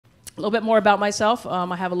little bit more about myself.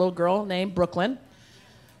 I have a little girl named Brooklyn.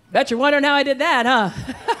 Bet you're wondering how I did that, huh?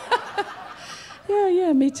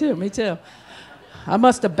 Yeah, me too. I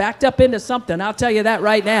must have backed up into something, I'll tell you that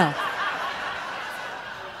right now.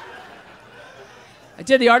 I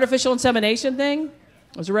did the artificial insemination thing.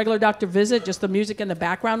 It was a regular doctor visit, just the music in the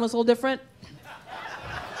background was a little different.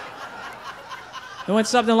 It went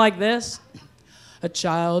something like this. A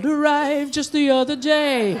child arrived just the other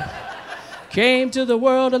day, came to the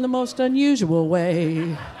world in the most unusual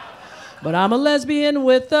way. But I'm a lesbian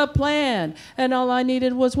with a plan, and all I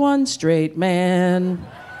needed was one straight man.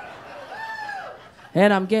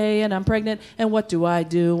 And I'm gay and I'm pregnant, and what do I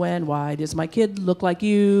do? And why does my kid look like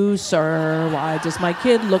you, sir? Why does my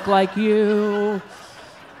kid look like you?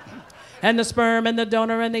 And the sperm and the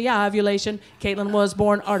donor and the ovulation. Caitlin was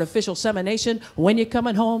born artificial semination. When you're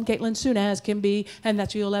coming home, Caitlin, soon as can be. And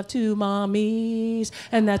that you'll have two mommies.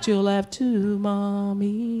 And that you'll have two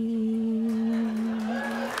mommies.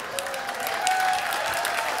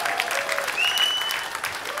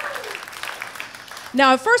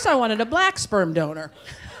 Now, at first I wanted a black sperm donor.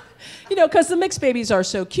 You know, because the mixed babies are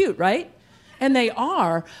so cute, right? And they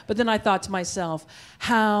are, but then I thought to myself,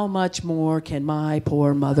 how much more can my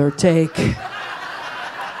poor mother take?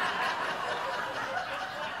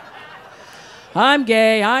 I'm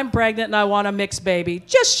gay, I'm pregnant, and I want a mixed baby.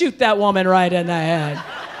 Just shoot that woman right in the head.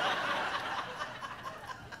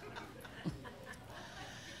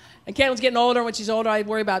 And Caitlin's getting older. When she's older, I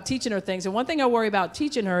worry about teaching her things. And one thing I worry about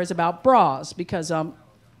teaching her is about bras, because I'm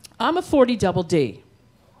a 40 double D.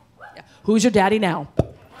 Who's your daddy now?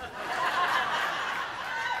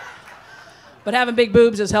 But having big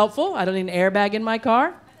boobs is helpful. I don't need an airbag in my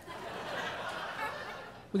car.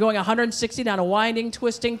 We're going 160 down a winding,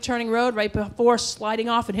 twisting, turning road. Right before sliding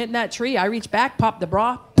off and hitting that tree, I reach back, pop the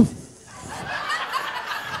bra. Poof.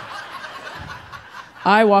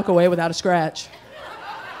 I walk away without a scratch.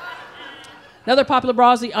 Another popular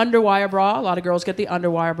bra is the underwire bra. A lot of girls get the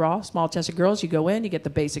underwire bra. Small-chested girls, you go in, you get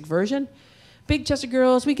the basic version. Big-chested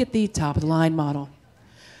girls, we get the top-of-the-line model.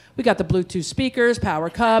 We got the Bluetooth speakers, power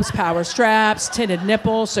cups, power straps, tinted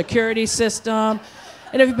nipples, security system.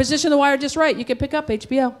 And if you position the wire just right, you can pick up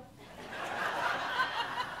HBO.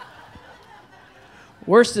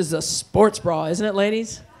 Worst is the sports bra, isn't it,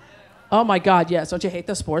 ladies? Oh, my God, yes. Don't you hate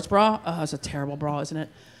the sports bra? Oh, it's a terrible bra, isn't it?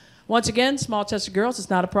 Once again, small-chested girls, it's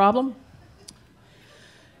not a problem.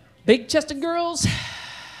 Big-chested girls,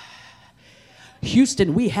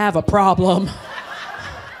 Houston, we have a problem.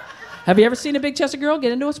 Have you ever seen a big-chested girl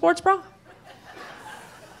get into a sports bra?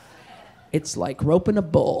 It's like roping a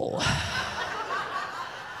bull.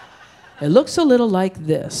 It looks a little like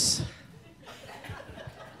this.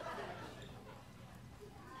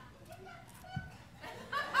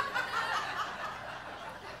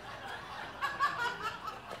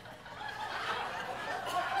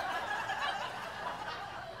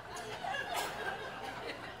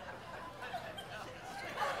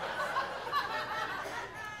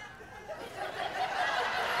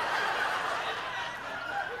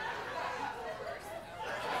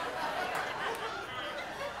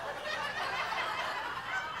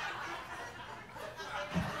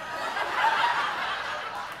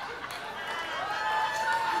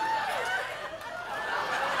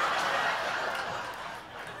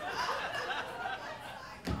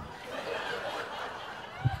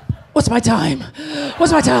 What's my time?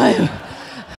 What's my time?